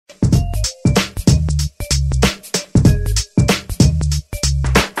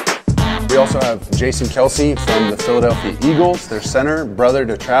also have Jason Kelce from the Philadelphia Eagles, their center, brother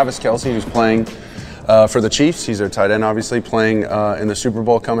to Travis Kelce, who's playing for the Chiefs. He's their tight end, obviously, playing in the Super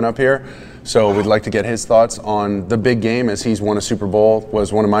Bowl coming up here. So we'd like to get his thoughts on the big game, as he's won a Super Bowl,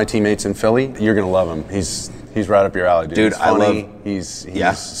 was one of my teammates in Philly. You're going to love him. He's right up your alley, dude. He's funny. He's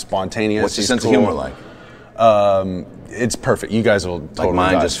spontaneous. What's his sense of humor like? It's perfect. You guys will totally like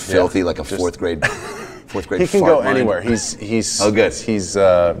mine, vibe. just filthy, like a fourth grade. He can go anywhere. He's oh, good. He's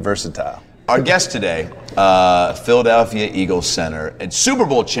versatile. Our guest today, Philadelphia Eagles center and Super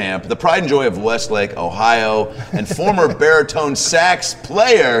Bowl champ, the pride and joy of Westlake, Ohio, and former baritone sax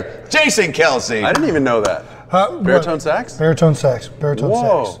player, Jason Kelce. I didn't even know that. Baritone sax? Baritone sax.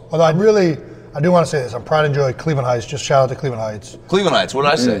 Although I do want to say this. I'm pride and joy, Cleveland Heights. Just shout out to Cleveland Heights. Cleveland Heights, what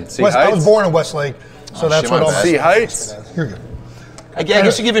did I say? I was born in Westlake, so that's what all C Heights. You're good. I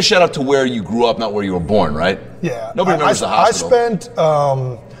guess you give a shout out to where you grew up, not where you were born, right? Yeah. Nobody remembers the hospital. I spent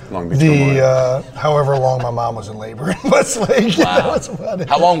however long my mom was in labor in Westlake. Wow. That was about it.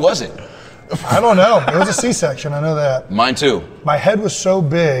 How long was it? I don't know. It was a C-section. I know that. Mine too. My head was so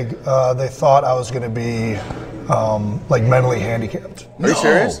big, they thought I was going to be like mentally handicapped. Are you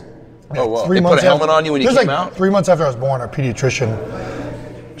serious? Yeah, oh, wow. They put a helmet on you when you came out? 3 months after I was born, our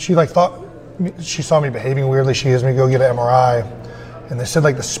pediatrician, she thought she saw me behaving weirdly. She gives me to go get an MRI. And they said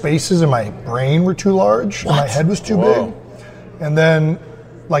like the spaces in my brain were too large and my head was too big. And then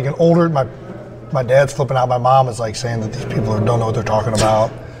like my dad's flipping out. My mom is like saying that these people don't know what they're talking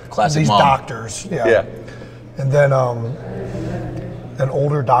about. Classic these mom. Doctors. Yeah. And then an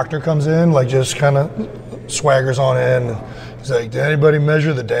older doctor comes in, like just kind of swaggers on in. He's like, did anybody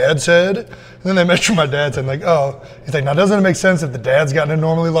measure the dad's head? And then they measure my dad's head. And like, oh. He's like, now doesn't it make sense if the dad's got an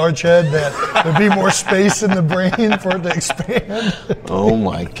abnormally large head that there'd be more space in the brain for it to expand? Oh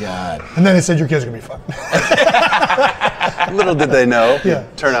my God. And then he said, your kid's gonna be fine. Little did they know. Yeah.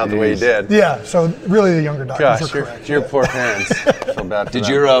 Turn out the way you did. Yeah, so really the younger doctors are correct. Your poor parents. Feel bad for Did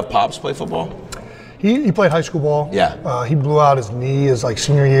them. your pops play football? He played high school ball. Yeah. He blew out his knee his like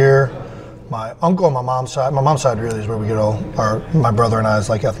senior year. My uncle on my mom's side really is where we get all my brother and I's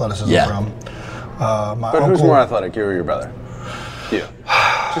like athleticism from. But who's more athletic, you or your brother? You.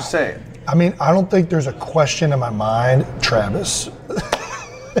 Just say it. I mean, I don't think there's a question in my mind, Travis.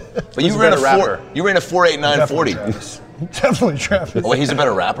 But you ran a 4.89 40. Definitely Travis. Oh, he's a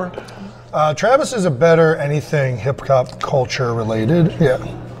better rapper? Travis is a better anything hip hop culture related. Yeah.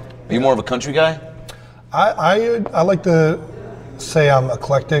 Are you more of a country guy? I like to say I'm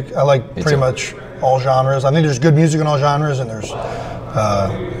eclectic. I like pretty much all genres. I think there's good music in all genres, and there's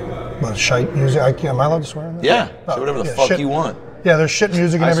shite music. Am I allowed to swear on that? Yeah. Say whatever the fuck you want. Yeah, there's shit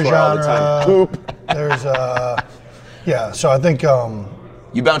music in every swear all genre. the time. Poop. There's so I think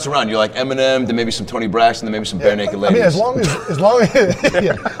You bounce around. You're like Eminem, then maybe some Tony Braxton, then maybe some Bare Naked Ladies. I mean, as long as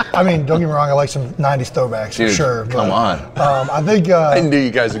yeah. I mean, don't get me wrong. I like some '90s throwbacks for sure. Come on. I think I knew you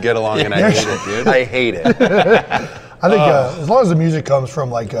guys would get along, and I hate it, dude. I hate it. I think as long as the music comes from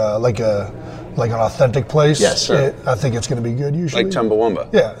like an authentic place, yes, sure. I think it's going to be good usually. Like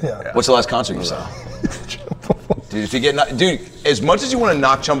Chumbawamba. Yeah. What's the last concert you saw? Dude, if you get as much as you want to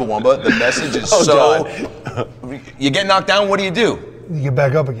knock Chumbawamba, the message is you get knocked down. What do? You get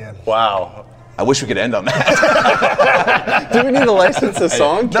back up again. Wow. I wish we could end on that. Do we need to license a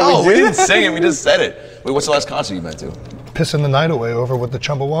song? No, we didn't sing it. We just said it. Wait, what's the last concert you went to? Pissing the night away over with the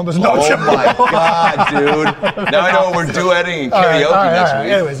Chumbawambas. No, my God, dude. Now I know we're duetting and karaoke next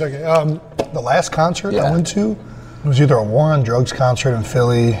week. Anyways, okay. The last concert I went to was either a War on Drugs concert in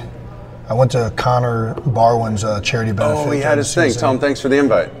Philly. I went to Connor Barwin's charity benefit. Oh, he had his thing. Tell him thanks for the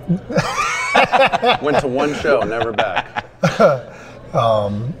invite. Went to one show, never back. I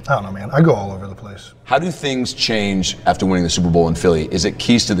don't know, man. I go all over the place. How do things change after winning the Super Bowl in Philly? Is it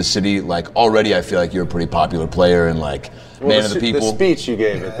keys to the city? Like already, I feel like you're a pretty popular player and like man of the people. The speech you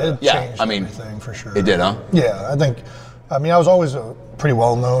gave it. Changed everything for sure. It did, huh? Yeah, I was always a pretty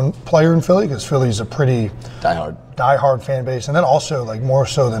well-known player in Philly because Philly's a pretty diehard fan base, and then also like more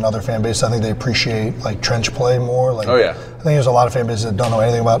so than other fan bases, I think they appreciate like trench play more. Like, I think there's a lot of fan bases that don't know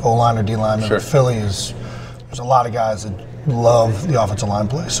anything about O-line or D-line. Sure. Philly there's a lot of guys that love the offensive line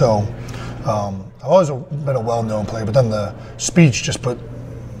play. So I've always been a well-known player, but then the speech just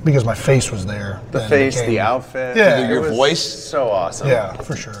because my face was there. The face, the outfit, your voice. So awesome. Yeah,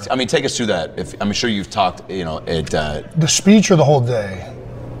 for sure. I mean, take us through that. I'm sure you've talked, the speech or the whole day?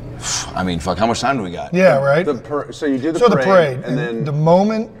 I mean, fuck, how much time do we got? Yeah, right. So you do the parade. And then the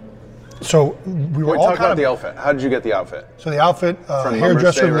moment. So we were all talk about the outfit. How did you get the outfit? So the outfit,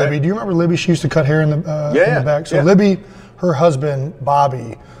 hairdresser Libby. Right? Do you remember Libby? She used to cut hair in the back. So Libby, her husband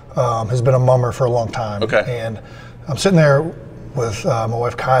Bobby, has been a mummer for a long time. Okay. And I'm sitting there with my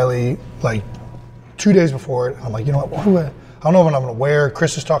wife Kylie like 2 days before it. I'm like, you know what? I don't know what I'm going to wear.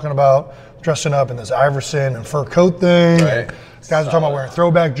 Chris is talking about dressing up in this Iverson and fur coat thing. Right. Guys are talking about wearing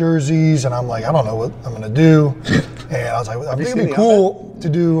throwback jerseys, and I'm like, I don't know what I'm going to do. And I was like, I think it'd be cool to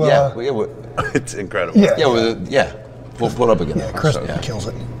do. It's incredible. Yeah. We'll pull it up again. Yeah, Chris kills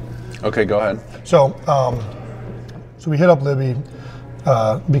it. Okay, go ahead. So we hit up Libby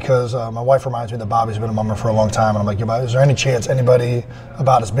because my wife reminds me that Bobby's been a mummer for a long time, and I'm like, is there any chance anybody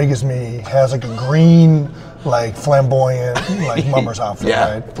about as big as me has like a green, like flamboyant, like mummer's outfit,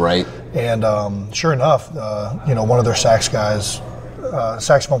 right? Right. And sure enough, one of their sax guys,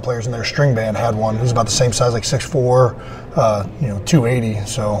 saxophone players in their string band had one. He's about the same size, like 6'4", 280.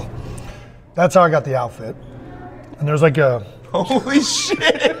 So that's how I got the outfit. And there's like a... Holy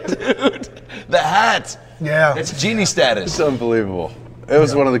shit, dude. The hat. Yeah. It's genie status. It's unbelievable. It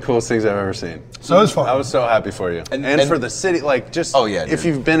was one of the coolest things I've ever seen. So it was fun. I was so happy for you. And for the city, if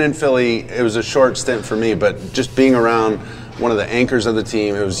you've been in Philly, it was a short stint for me, but just being around one of the anchors of the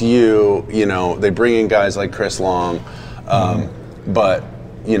team, it was you, they bring in guys like Chris Long, but,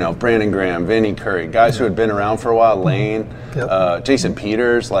 Brandon Graham, Vinny Curry, guys who had been around for a while, Lane, Jason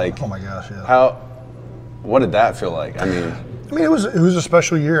Peters, oh my gosh, yeah. What did that feel like? I mean, it was a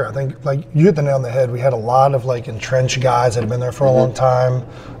special year. I think, like, you hit the nail on the head. We had a lot of, like, entrenched guys that had been there for a long time.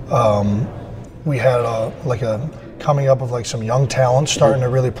 We had a coming up of, like, some young talent starting to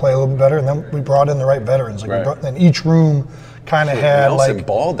really play a little bit better, and then we brought in the right veterans. And each room kind of had, Nelson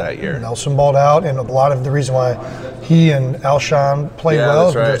balled that year. Nelson balled out, and a lot of the reason why he and Alshon played well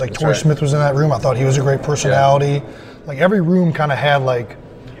is because, like, Torrey Smith was in that room. I thought he was a great personality. Like, every room kind of had, like,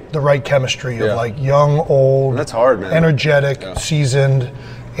 the right chemistry of like young, old, and that's hard, man. Energetic, seasoned,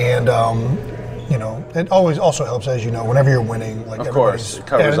 and it always also helps, as you know, whenever you're winning. Like, of course, it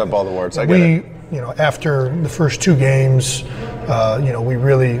covers up all the warts. I get it. After the first 2 games, we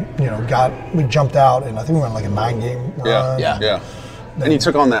really, we jumped out, and I think we went like a 9-game run. Yeah. And you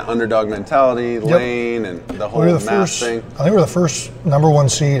took on that underdog mentality, Lane, and the whole mass thing. I think we're the first #1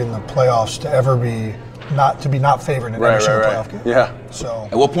 seed in the playoffs to ever be not favored in every single playoff game. Yeah. So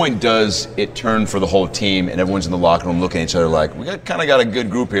at what point does it turn for the whole team and everyone's in the locker room looking at each other like, we kind of got a good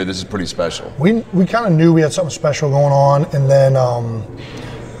group here, this is pretty special? We kind of knew we had something special going on, and then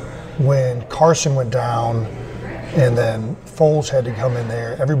when Carson went down and then Foles had to come in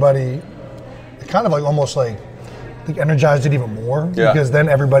there, everybody kind of like almost like energized it even more, because then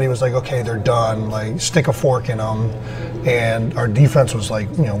everybody was like, okay, they're done, like stick a fork in them. And our defense was like,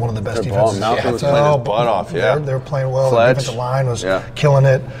 one of the best defenses. Malcolm was playing his butt off, They were playing well. Fletch. The defensive line was killing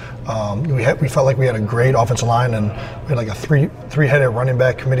it. We felt like we had a great offensive line, and we had like a three-headed running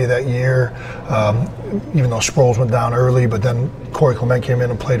back committee that year, even though Sproles went down early, but then Corey Clement came in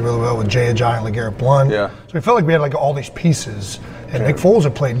and played really well with Jay Ajayi and LeGarrette Blount. Yeah. So we felt like we had like all these pieces. And Nick Foles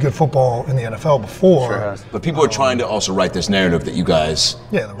had played good football in the NFL before. Sure has. But people are trying to also write this narrative that you guys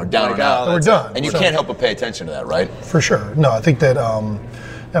are down and out. We're done. And you can't help but pay attention to that, right? For sure. No, I think that,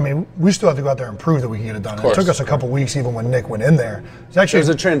 we still have to go out there and prove that we can get it done. It took us a couple weeks even when Nick went in there. It was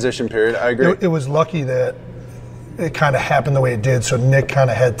a transition period, I agree. It was lucky that it kind of happened the way it did, so Nick kind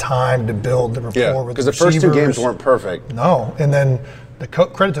of had time to build the rapport with the receivers. Because the first 2 games weren't perfect. No, and then the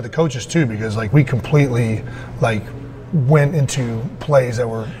credit to the coaches too, because like we completely went into plays that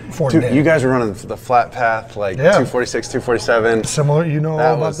were for Nick. You guys were running the flat path, 246, 247. Similar, all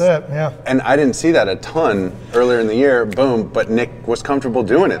about that, yeah. And I didn't see that a ton earlier in the year, boom, but Nick was comfortable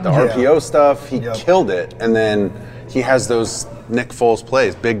doing it. The RPO stuff, he killed it. And then he has those Nick Foles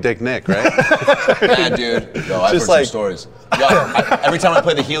plays, Big Dick Nick, right? Yeah, dude. Yo, I've heard some stories. Yo, every time I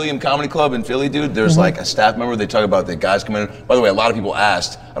play the Helium Comedy Club in Philly, dude, there's like a staff member, they talk about the guys coming in. By the way, a lot of people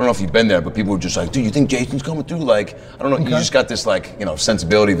asked, I don't know if you've been there, but people were just like, dude, you think Jason's coming through? Like, I don't know, you just got this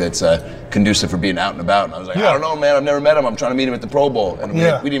sensibility that's conducive for being out and about. And I was like, I don't know, man, I've never met him. I'm trying to meet him at the Pro Bowl. And we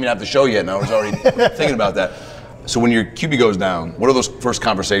didn't even have the show yet, and I was already thinking about that. So when your QB goes down, what are those first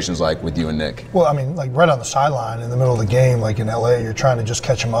conversations like with you and Nick? Well, right on the sideline in the middle of the game, like in LA, you're trying to just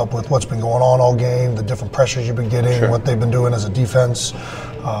catch them up with what's been going on all game, the different pressures you've been getting, what they've been doing as a defense.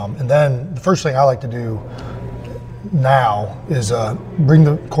 And then the first thing I like to do now is bring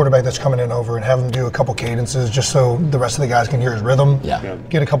the quarterback that's coming in over and have him do a couple cadences just so the rest of the guys can hear his rhythm,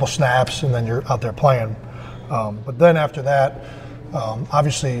 get a couple snaps, and then you're out there playing. But then after that,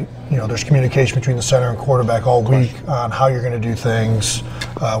 obviously, there's communication between the center and quarterback all week on how you're going to do things,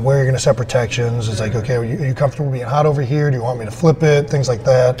 where you're going to set protections. It's like, okay, are you comfortable being hot over here? Do you want me to flip it? Things like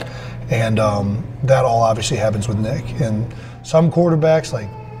that. And that all obviously happens with Nick. And some quarterbacks, like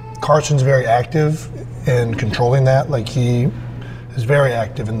Carson's very active in controlling that. Like he is very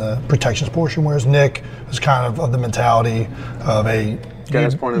active in the protections portion, whereas Nick is kind of the mentality of a get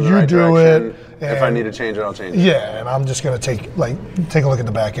us pointed in the right direction. If I need to change it, I'll change it. Yeah, and I'm just gonna take a look at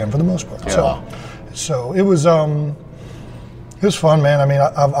the back end for the most part. Yeah. So it was fun, man. I mean,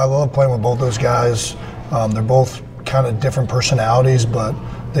 I love playing with both those guys. They're both kind of different personalities, but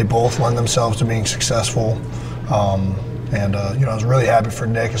they both lend themselves to being successful. And I was really happy for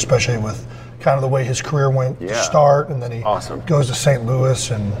Nick, especially with kind of the way his career went to start, and then he goes to St.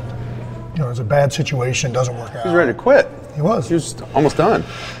 Louis, and it was a bad situation, doesn't work out. He was ready to quit. He was. He was almost done.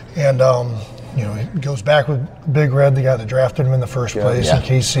 And he goes back with Big Red, the guy that drafted him in the first place, and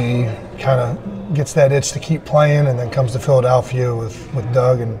KC kind of gets that itch to keep playing, and then comes to Philadelphia with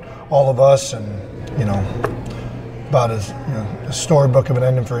Doug and all of us, and about a storybook of an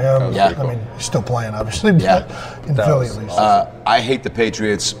ending for him. Yeah. I mean, he's still playing, obviously, but in Philly at least. I hate the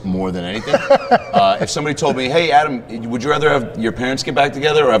Patriots more than anything. If somebody told me, hey, Adam, would you rather have your parents get back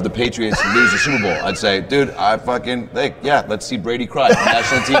together or have the Patriots lose the Super Bowl? I'd say, dude, let's see Brady cry on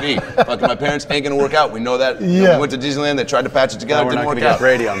national TV. Fucking my parents ain't going to work out. We know that. Yeah. We went to Disneyland. They tried to patch it together. It didn't work out. Get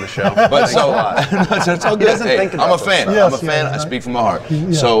Brady on the show. But so it's all good. Hey, I'm a fan. I'm a fan. I speak from my heart.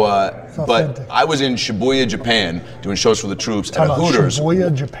 Yeah. So, but I was in Shibuya, Japan, doing shows for the troops at a Hooters.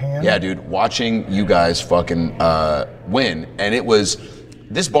 Shibuya, Japan? Yeah, dude. Watching you guys fucking win, and it was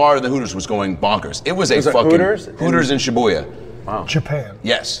this bar in the Hooters was going bonkers. It was fucking Hooters in Shibuya. Wow. Japan.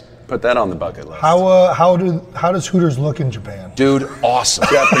 Yes. Put that on the bucket list. How does Hooters look in Japan? Dude, awesome.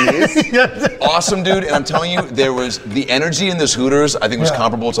 Japanese? Awesome, dude. And I'm telling you, there was the energy in this Hooters, I think was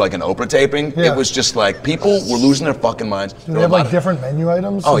comparable to like an Oprah taping. Yeah. It was just like people were losing their fucking minds. Do they have like different menu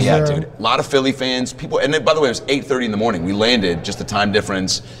items? Oh yeah, dude. A lot of Philly fans, people, and then, by the way, it was 8:30 in the morning. We landed, just the time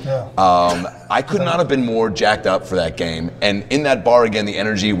difference. Yeah. I could not have been more jacked up for that game. And in that bar again, the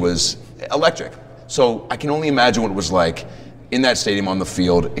energy was electric. So I can only imagine what it was like in that stadium on the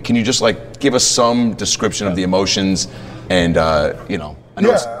field. Can you just like give us some description of the emotions and I know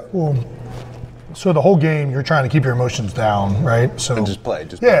well, so the whole game you're trying to keep your emotions down, right? So and just play.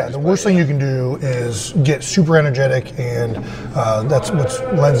 The worst thing you can do is get super energetic, and that's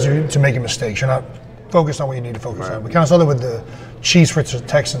what lends you to making mistakes. You're not focused on what you need to focus on. We kind of saw that with the Chiefs versus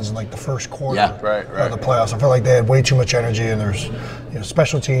Texans in like the first quarter of the playoffs. I felt like they had way too much energy, and there's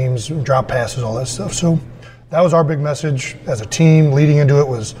special teams, drop passes, all that stuff. So that was our big message as a team leading into it,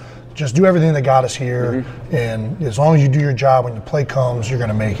 was just do everything that got us here, and as long as you do your job, when the play comes, you're going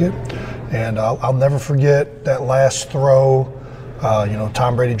to make it. And I'll never forget that last throw.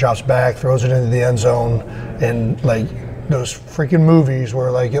 Tom Brady drops back, throws it into the end zone, and like those freaking movies where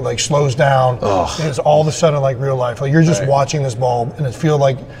like it like slows down, and it's all of a sudden like real life. Like you're just watching this ball, and it feels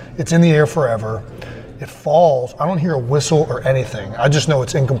like it's in the air forever. It falls. I don't hear a whistle or anything. I just know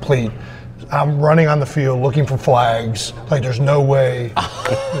it's incomplete. I'm running on the field looking for flags. Like there's no way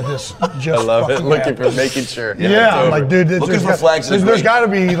that this just I love it. happened. Making sure. Yeah, I'm like, dude, looking for flags. There's got to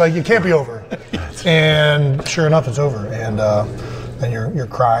be like it can't be over. And sure enough, it's over. And then you're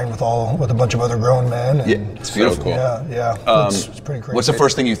crying with a bunch of other grown men. And it's beautiful. Yeah. It's pretty crazy. What's the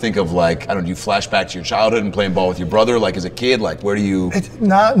first thing you think of? Like, I don't know, do you flash back to your childhood and playing ball with your brother? Like as a kid, like where do you? It's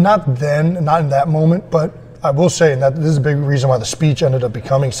not then, not in that moment, but I will say, and that this is a big reason why the speech ended up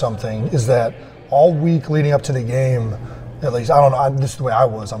becoming something, is that all week leading up to the game, at least, I don't know, this is the way I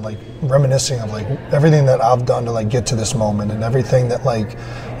was, I'm like reminiscing of like everything that I've done to like get to this moment, and everything that like,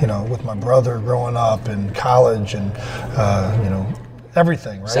 with my brother growing up in college, and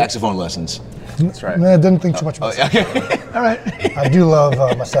everything, right? Saxophone lessons. That's right. I didn't think too much about it. Okay. All right. I do love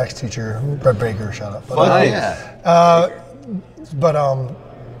my sax teacher, Brett Baker, shout out. But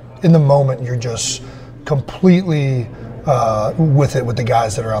in the moment, you're just completely with it with the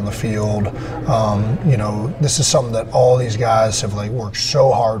guys that are on the field. This is something that all these guys have like worked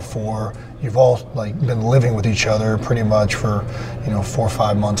so hard for. You've all like been living with each other pretty much for 4 or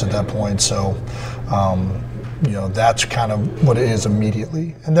 5 months at that point. So that's kind of what it is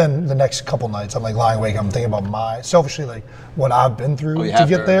immediately. And then the next couple nights, I'm like lying awake. I'm thinking about selfishly like what I've been through to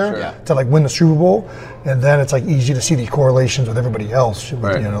get there, to like win the Super Bowl. And then it's like easy to see the correlations with everybody else,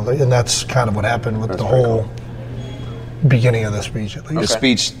 and that's kind of what happened with the whole beginning of the speech, at least. The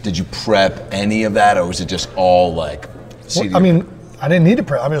speech, did you prep any of that, or was it just all like? I didn't need to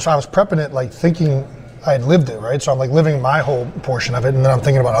prep. So I was prepping it like thinking I had lived it, right? So I'm like living my whole portion of it, and then I'm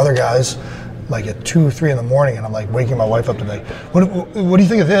thinking about other guys like at 2 or 3 in the morning, and I'm like waking my wife up to be like, what do you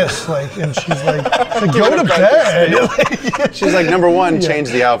think of this? Like, and she's like go to bed. She's like, number one,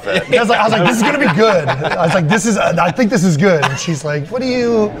 change the outfit. I was like, this is gonna be good. I was like, I think this is good. And she's like, what do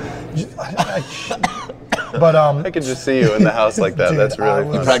you? But I could just see you in the house like that. Dude, that's really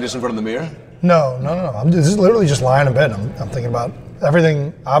fun. You practice in front of the mirror? No. This is literally just lying in bed. I'm thinking about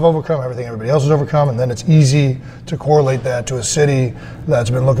everything I've overcome, everything everybody else has overcome, and then it's easy to correlate that to a city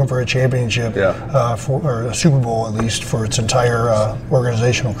that's been looking for a championship, or a Super Bowl at least, for its entire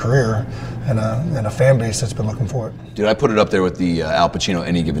organizational career, and a fan base that's been looking for it. Dude, I put it up there with the Al Pacino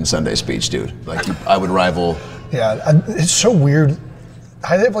Any Given Sunday speech, dude. Like, I would rival. Yeah, it's so weird.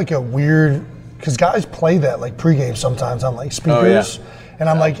 I have like a weird, because guys play that like pregame sometimes on like speakers. Oh, yeah. And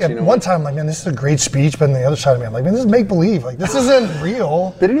I'm like, at one time, I'm like, man, this is a great speech. But on the other side of me, I'm like, man, this is make believe. Like, this isn't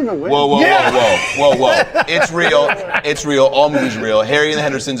real. They didn't even win. Whoa. It's real. It's real. All movies real. Harry and the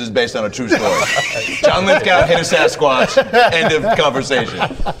Hendersons is based on a true story. John Lithgow hit a Sasquatch. End of conversation.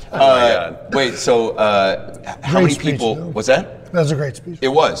 Wait, so how many people? What's that? That was a great speech. It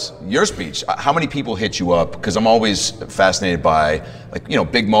was. Your speech. How many people hit you up? Because I'm always fascinated by, like,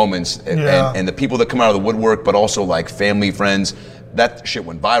 big moments and the people that come out of the woodwork, but also like family, friends. That shit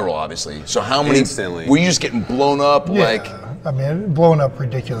went viral, obviously. So how many? Instantly. Were you just getting blown up? Yeah. Like, I mean, blown up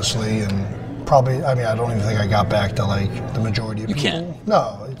ridiculously, and probably. I mean, I don't even think I got back to like the majority of people. You can't.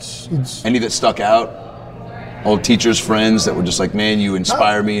 No, it's. Any that stuck out? Old teachers, friends that were just like, man, you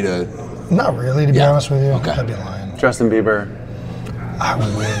inspire me to. Not really, to be honest with you. Okay. I'd be lying. Justin Bieber. I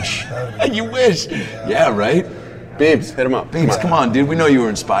wish. You wish. Yeah, right. Biebs, hit him up. Biebs, come on, dude. We know you were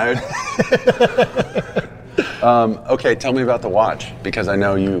inspired. Okay, tell me about the watch, because I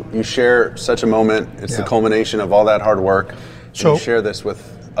know you share such a moment. It's the culmination of all that hard work. So you share this with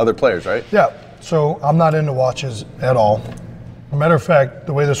other players, right? Yeah. So I'm not into watches at all. As a matter of fact,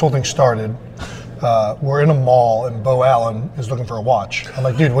 the way this whole thing started, we're in a mall and Bo Allen is looking for a watch. I'm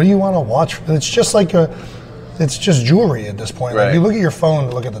like, dude, what do you want a watch for? It's just like it's just jewelry at this point. Right. Like, you look at your phone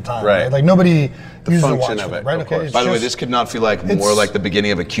to look at the time. Right. Like, nobody uses a watch for it, right? Okay. By the way, this could not feel like more like the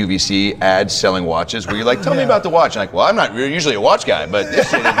beginning of a QVC ad selling watches, where you're like, tell me about the watch. I'm like, well, I'm not usually a watch guy, but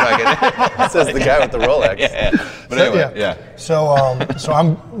this shit is like says the guy with the Rolex. Yeah. But anyway, yeah. So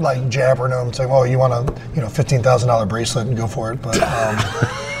I'm like jabbering him, saying, well, you want a $15,000 bracelet, and go for it. But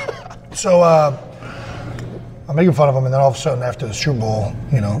I'm making fun of him, and then all of a sudden after the Super Bowl,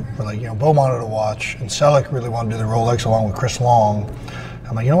 we're like, Bo wanted a watch, and Selleck really wanted to do the Rolex along with Chris Long.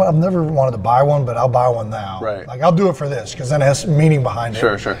 I'm like, you know what? I've never wanted to buy one, but I'll buy one now. Right. Like, I'll do it for this, because then it has meaning behind it.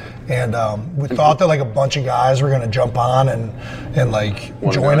 Sure. And we thought that like a bunch of guys were going to jump on and like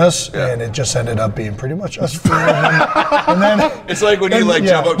join us, and it just ended up being pretty much us four. And then it's like when you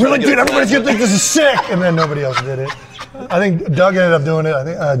jump up. We're like, dude, everybody's going to think this is sick, and then nobody else did it. I think Doug ended up doing it. I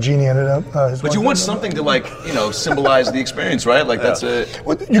think Jeannie ended up. But you want something to symbolize the experience, right? Like that's it.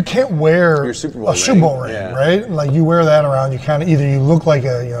 Well, you can't wear your Super Bowl ring, right? Like, you wear that around, you kind of either you look like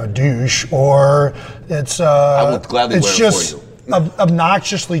a douche, or it's. I would gladly wear it for you.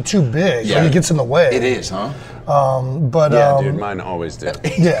 Obnoxiously too big. Yeah. Like, it gets in the way. It is, huh? Dude, mine always do.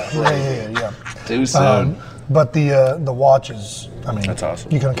 Yeah. Too soon. But the watches, I mean, that's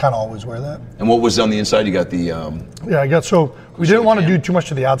awesome. You can kind of always wear that. And what was on the inside? You got the. I got. So we didn't want to do too much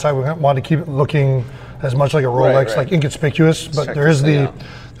to the outside. We wanted to keep it looking as much like a Rolex, like inconspicuous. But there's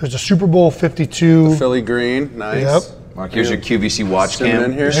a Super Bowl 52. The Philly green, nice. Yep. Mark, here's your QVC watch cam.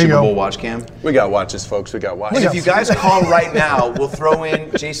 In here. Super Bowl watch cam. We got watches, folks. We got watches. If you guys call right now, we'll throw in,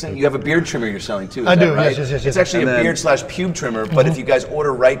 Jason, you have a beard trimmer you're selling too. I do, right? yes. It's actually a beard/pube trimmer, but if you guys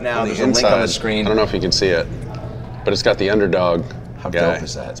order right now, there's a link on the screen. I don't know if you can see it, but it's got the underdog. How dope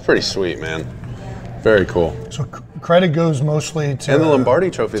is that? It's pretty sweet, man. Very cool. So credit goes mostly to. And the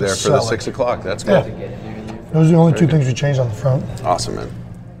Lombardi trophy there for the Selleck. 6 o'clock. That's cool. Yeah. Those are the only two things we changed on the front. Awesome, man.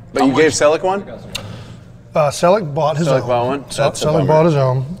 But you gave Selleck one? Selleck bought his own. Selleck bought one? Selleck bought his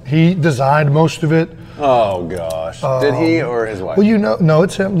own. He designed most of it. Oh gosh. Did he or his wife? Well, no,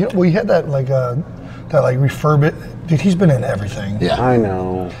 it's him. He had that refurbish. Dude, he's been in everything. Yeah, I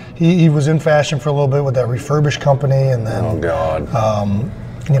know. He was in fashion for a little bit with that refurbished company, and then. Oh God.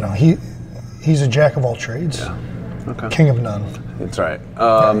 He's a jack of all trades. Yeah. Okay. King of none. That's right.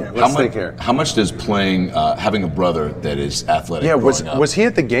 Let's think here. How much does playing, having a brother that is athletic? Yeah, was he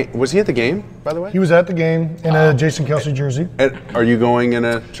at the game? Was he at the game, by the way? He was at the game in a Jason Kelce jersey. Are you going in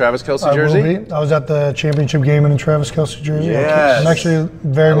a Travis Kelce jersey? I will be. I was at the championship game in a Travis Kelce jersey. Yes. I'm actually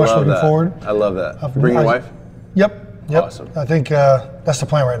very much looking forward. I love that. Bring your wife? Yep. Awesome. I think that's the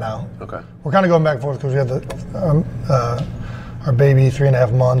plan right now. Okay. We're kind of going back and forth because we have our baby,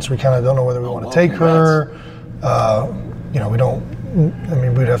 3.5 months. We kind of don't know whether we want to take her. We don't. I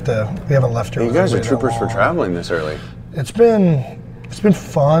mean, we haven't left her. You guys are troopers for traveling this early. It's been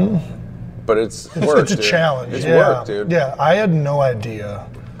fun. But it's work, it's a challenge. It's work, dude. Yeah, I had no idea.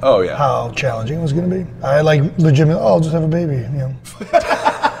 Oh yeah. How challenging it was going to be. I legitimately. I'll just have a baby.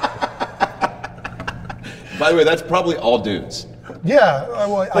 By the way, that's probably all dudes. Yeah,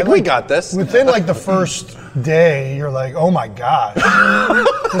 well, we got this. Within like the first day, you're like, oh my gosh,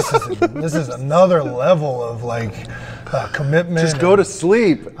 this is another level of like commitment. Just go to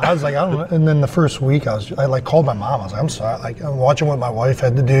sleep. I was like, I don't know. And then the first week, I like called my mom. I was like, I'm sorry. Like I'm watching what my wife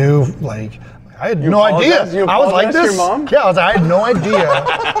had to do. Like I had no idea. I was like this. Your mom? Yeah, I had no idea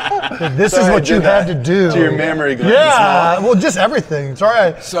that this is what you had to do. To your mammary glands. Yeah, well, just everything.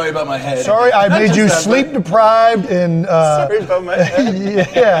 Sorry about my head. Sorry, I made you sleep deprived and. Sorry about my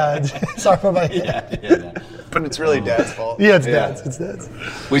head. Yeah, sorry about my head. Yeah. But it's really Dad's fault. Yeah, it's Dad's. It's Dad's.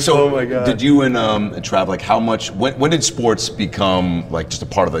 Wait, so oh my God. Did you and Trav, like how much, when did sports become like just a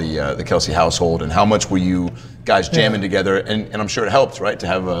part of the Kelce household, and how much were you guys jamming together? And I'm sure it helped, right, to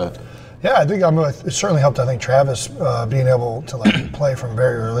have a... Yeah, I think it certainly helped. I think Travis being able to like play from a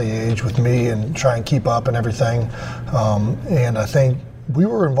very early age with me and try and keep up and everything. And I think we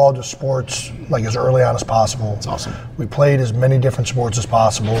were involved with sports like as early on as possible. That's awesome. We played as many different sports as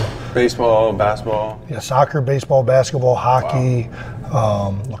possible. Baseball, basketball. Yeah, soccer, baseball, basketball, hockey,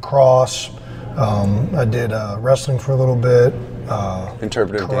 lacrosse. I did wrestling for a little bit.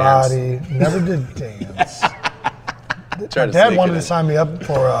 Interpretive karate. dance. Never did dance. My Dad wanted to sign me up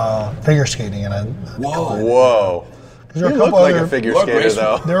for figure skating, and I Whoa. There You look like a figure skater,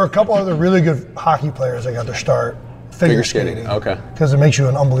 though. There were a couple other really good hockey players that got their start figure skating. Okay. Because it makes you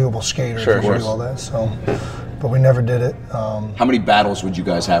an unbelievable skater if you do all that. So, but we never did it. How many battles would you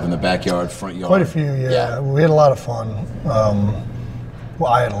guys have in the backyard, front yard? Quite a few, yeah. We had a lot of fun.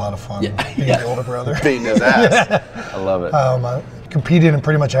 Well, I had a lot of fun being the older brother. Beating his ass. I love it. I competed in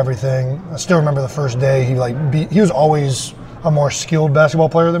pretty much everything. I still remember the first day he was always a more skilled basketball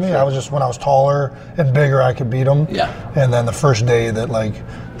player than me. Sure. I was just, when I was taller and bigger, I could beat him. Yeah. And then the first day that I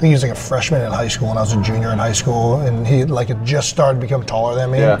think he was like a freshman in high school and I was a junior in high school, and he had just started to become taller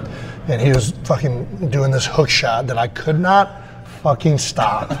than me. Yeah. And he was fucking doing this hook shot that I could not fucking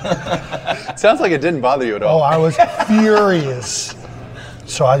stop. Sounds like it didn't bother you at all. Oh, I was furious.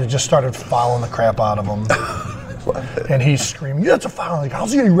 So I just started fouling the crap out of him. And he's screaming, "Yeah, it's a foul." I'm like,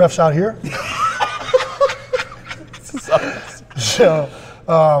 how's he getting refs out here? So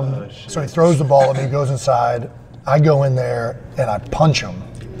he throws the ball at me, goes inside. I go in there and I punch him.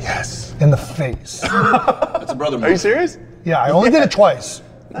 Yes. In the face. That's a brother move. Are you serious? Yeah, I only did it twice.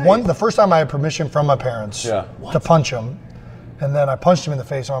 Nice. The first time I had permission from my parents to punch him. And then I punched him in the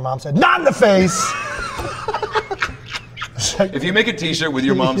face and my mom said, "Not in the face!" If you make a t-shirt with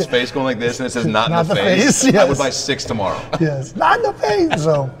your mom's face going like this and it says "not in the face," yes. I would buy 6 tomorrow. Yes, not in the face.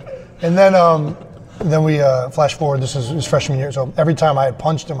 So, and then we flash forward. This is his freshman year. So every time I had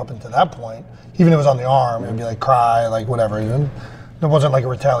punched him up until that point, even if it was on the arm, it'd be like cry, like whatever. Even there wasn't like a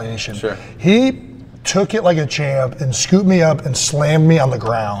retaliation. Sure. He took it like a champ and scooped me up and slammed me on the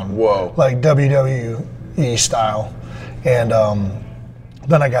ground. Whoa. Like WWE style. And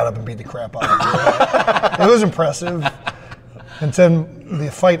then I got up and beat the crap out of him. It was impressive. And then the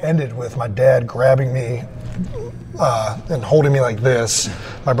fight ended with my dad grabbing me and holding me like this.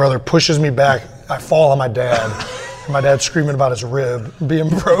 My brother pushes me back. I fall on my dad. And my dad's screaming about his rib being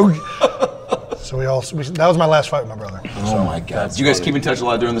broke. So that was my last fight with my brother. Oh my God. Do you guys keep in touch a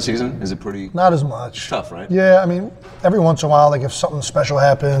lot during the season? Is it pretty? Not as much. Tough, right? Yeah, I mean, every once in a while, like if something special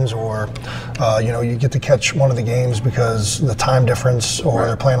happens or, you get to catch one of the games because the time difference or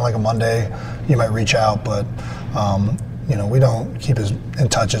they're playing like a Monday, you might reach out, but we don't keep in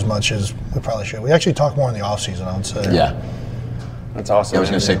touch as much as we probably should. We actually talk more in the off season, I would say. Yeah. That's awesome. Yeah, I was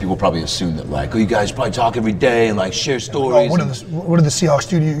going to say, people probably assume that you guys probably talk every day and share stories. What did the Seahawks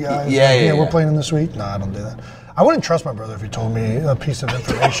do to you guys? Yeah, we're playing them this week. No, I don't do that. I wouldn't trust my brother if he told me a piece of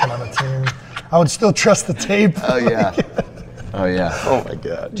information on a team. I would still trust the tape. Oh yeah. Oh yeah. Oh my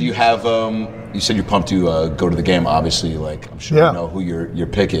God. Do you have? You said you're pumped to go to the game. Obviously, I'm sure you know who your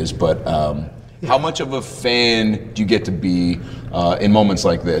pick is, but. How much of a fan do you get to be in moments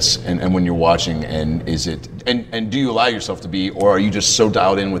like this and when you're watching, and is it and do you allow yourself to be, or are you just so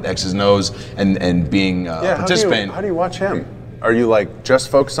dialed in with X's and O's and being a participant? How do you watch him? Are you just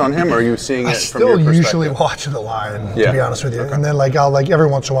focused on him, or are you seeing it from your perspective? I still usually watch the line, to be honest with you. Okay. And then I'll every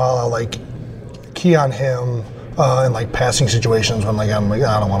once in a while I'll key on him in passing situations when I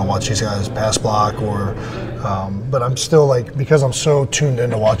don't want to watch these guys pass block or but I'm still because I'm so tuned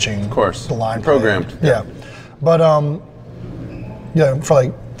into watching the line programmed. Play. Yeah. But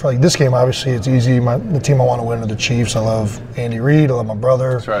for this game, obviously it's easy. The team I want to win are the Chiefs. I love Andy Reid. I love my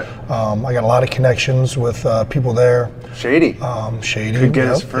brother. That's right. I got a lot of connections with people there. Shady. Shady could get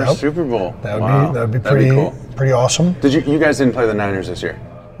his first Super Bowl. That would be pretty cool. Pretty awesome. Did you guys didn't play the Niners this year?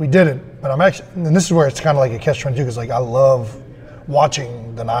 We didn't, but I'm actually, and this is where it's kind of like a catch-22 because I love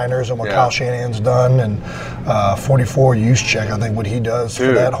watching the Niners and what Kyle Shanahan's done, and 44 Juszczyk, I think what he does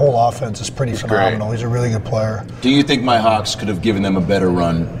for that whole offense is pretty phenomenal. Great. He's a really good player. Do you think my Hawks could have given them a better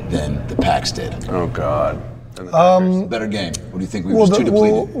run than the Packs did? Oh, God. Better game. What do you think? We were too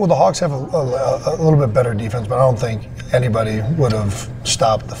depleted? Well, the Hawks have a little bit better defense, but I don't think anybody would have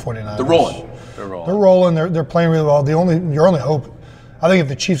stopped the 49ers. They're rolling. They're rolling. They're playing really well. Your only hope, I think, if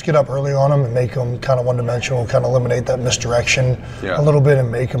the Chiefs get up early on them and make them kind of one-dimensional, kind of eliminate that misdirection a little bit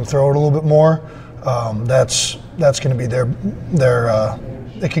and make them throw it a little bit more, that's going to be their.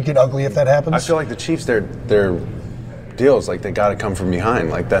 It could get ugly if that happens. I feel like the Chiefs, their deals, like they got to come from behind.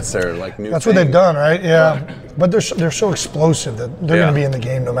 Like that's their new. That's thing. what they've done, right? Yeah. Right. But they're so explosive that they're going to be in the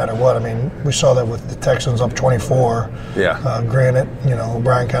game no matter what. I mean, we saw that with the Texans up 24. Yeah. Granted,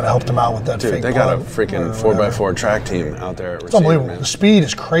 O'Brien kind of helped them out with that. Dude, fake they got a punt freaking 4x4 track team out there at receiver. It's unbelievable. Man. The speed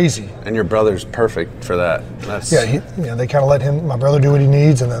is crazy. And your brother's perfect for that. That's they kind of let my brother do what he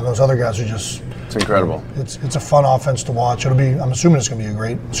needs, and then those other guys are just. It's incredible. It's a fun offense to watch. I'm assuming it's going to be a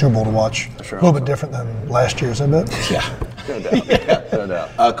great Super Bowl to watch. Sure. A little bit different than last year's, I bet. Yeah. No doubt. No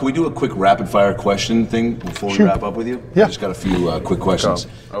doubt. Can we do a quick rapid fire question thing before we wrap up with you? Yeah. Just got a few quick questions.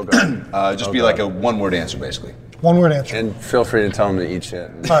 God. Just be like a one-word answer, basically. One-word answer. And feel free to tell them to eat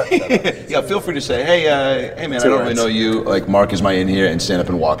shit. Yeah, feel free to say, hey man, I don't really know you. Like, Mark is my in here, and stand up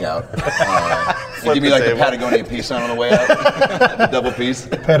and walk out. And give me like the Patagonia peace sign on the way out. The double piece.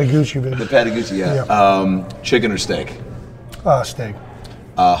 Patagucci, baby. The Patagucci, yeah. Chicken or steak? Steak.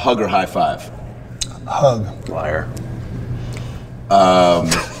 Hug or high five? Hug. Liar.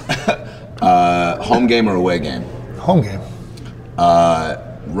 Home game or away game? Home game.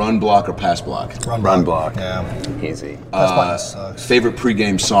 Run block or pass block? Run block. Yeah. Easy. That's why that sucks. Favorite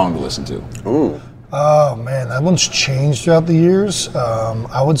pregame song to listen to? Ooh. Oh, man, that one's changed throughout the years.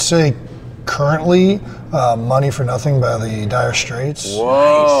 I would say currently, Money for Nothing by the Dire Straits.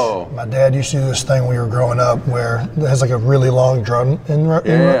 Whoa. My dad used to do this thing when we were growing up where it has like a really long drum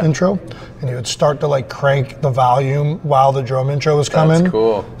intro, and he would start to like crank the volume while the drum intro was coming. That's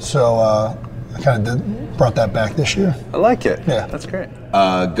cool. So I kind of brought that back this year. I like it. Yeah. That's great.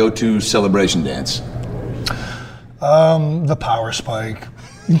 Go-to celebration dance? The power spike.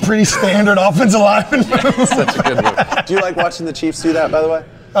 Pretty standard offensive lineman. Such a good move. Do you like watching the Chiefs do that, by the way?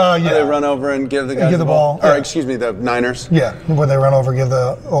 Yeah. They run over and give the guys the ball. Or, excuse me, the Niners. Yeah, when they run over, give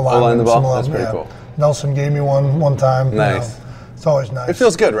the O-line the ball. some That's pretty cool. Nelson gave me one time. Nice. It's always nice. It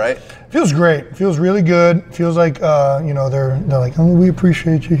feels good, right? Feels great. It feels really good. Feels like they're like, oh, we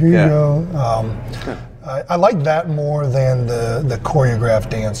appreciate you. Here you go. I like that more than the choreographed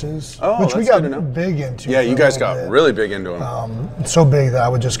dances, which we got big into. Yeah, you guys got really big into them. So big that I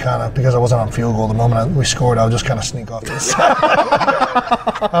would just kind of, because I wasn't on field goal the moment we scored, I would just kind of sneak off to the side.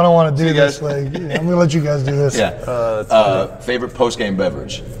 I don't want to do this. Like, I'm going to let you guys do this. Yeah. Favorite post-game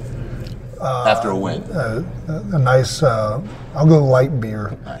beverage after a win? A nice, I'll go light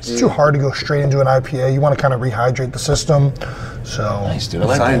beer. Nice. It's too hard to go straight into an IPA. You want to kind of rehydrate the system. So nice, dude. I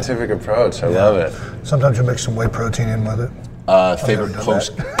like scientific approach. I love it. Sometimes you mix some whey protein in with it. Favorite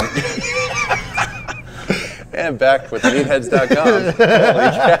post. And back with meatheads.com.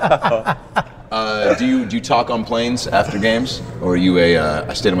 Holy cow. Do you talk on planes after games, or are you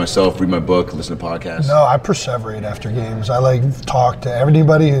I stay to myself, read my book, listen to podcasts? No, I perseverate after games. I like talk to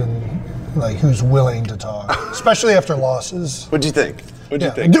everybody who's willing to talk, especially after losses. What'd you think?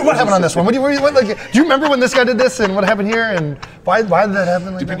 Think? Dude, what happened on this one? Do you remember when this guy did this and what happened here and why did that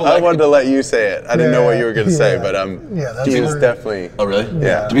happen? Like that? I wanted to let you say it. I didn't know what you were going to say, but he was definitely. Oh, really?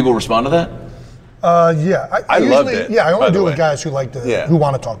 Yeah. Do people respond to that? Yeah. I loved it. Yeah, I only do it with guys who like to who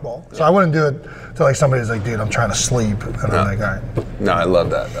want to talk ball. So I wouldn't do it to like somebody's like, dude, I'm trying to sleep, and I'm like, all right. No, I love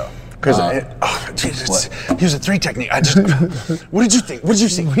that though. Because Jesus, here's a 3 technique. What did you think? What did you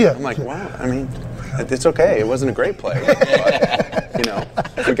see? Yeah. I'm like, wow. I mean, it's okay. It wasn't a great play,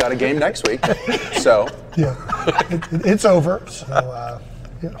 but we got a game next week, so yeah, it's over. So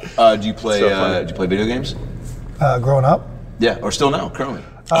do you play? Do you play video games? Growing up? Yeah, or still now, currently.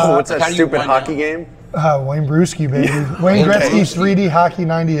 What's that stupid hockey game? Wayne Brewski, baby. Wayne Gretzky 3D Hockey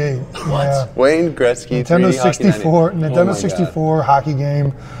 98. What? Yeah. Wayne Gretzky 3D Hockey 98. Nintendo 64 hockey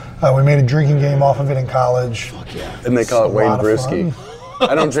game. We made a drinking game off of it in college. Fuck yeah. And they call it Wayne Brewski.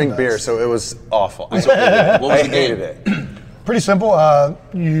 I don't drink beer, so it was awful. What was the game? Hated it. Pretty simple.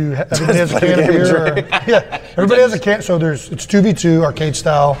 Everybody has a can of beer. Everybody has a can. So it's 2v2 arcade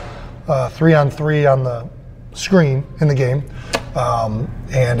style, 3-on-3 on the screen in the game,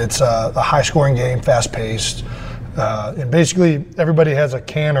 and it's a high scoring game, fast paced, and basically everybody has a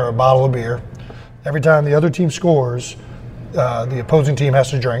can or a bottle of beer. Every time the other team scores, the opposing team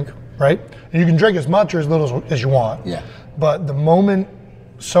has to drink, right? And you can drink as much or as little as you want. Yeah. but the moment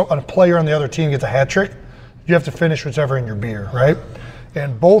a player on the other team gets a hat trick, you have to finish whatever in your beer, right?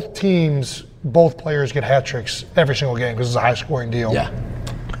 And both players get hat tricks every single game because it's a high-scoring deal. Yeah.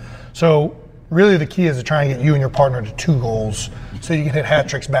 So really the key is to try and get you and your partner to 2 goals so you can hit hat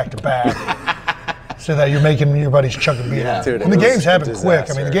tricks back-to-back. So that you're making your buddies chug a beer. Yeah, dude, and the games happen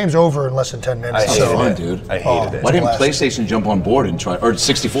quick. I mean, the game's over in less than 10 minutes. It's fun, dude. I hated it. Why didn't PlayStation jump on board and or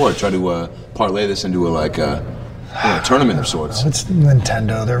 64 try to parlay this into a tournament of sorts? It's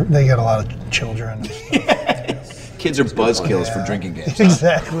Nintendo. They got a lot of children. Kids are buzzkills for drinking games.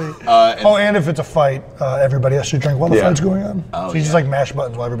 Exactly. And if it's a fight, everybody has to drink while the fight's going on. So you just like mash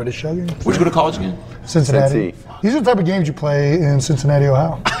buttons while everybody's chugging. Where'd you go to college again? Cincinnati. These are the type of games you play in Cincinnati,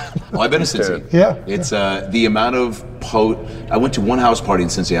 Ohio. I've been to Cincy. Yeah. It's the amount of I went to one house party in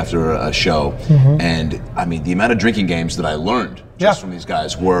Cincy after a show, and I mean the amount of drinking games that I learned just from these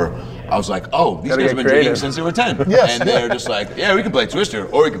guys I was like, oh, these guys have been drinking since they were 10. Yes. And they're just like, yeah, we can play Twister,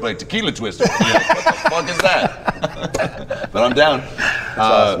 or we can play Tequila Twister. Like, what the fuck is that? But I'm down.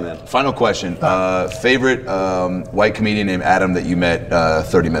 Awesome, man. Final question. Favorite white comedian named Adam that you met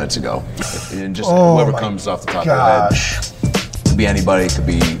 30 minutes ago? And just whoever comes off the top of your head. Could be anybody, could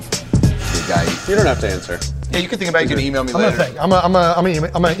be the guy. You don't have to answer. Yeah, you can think about it. You can email me later. I'm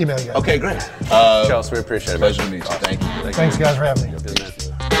gonna email you guys. Okay, great. Kelce, we appreciate it. Pleasure to meet you. Thank you. Thanks, guys, for having me.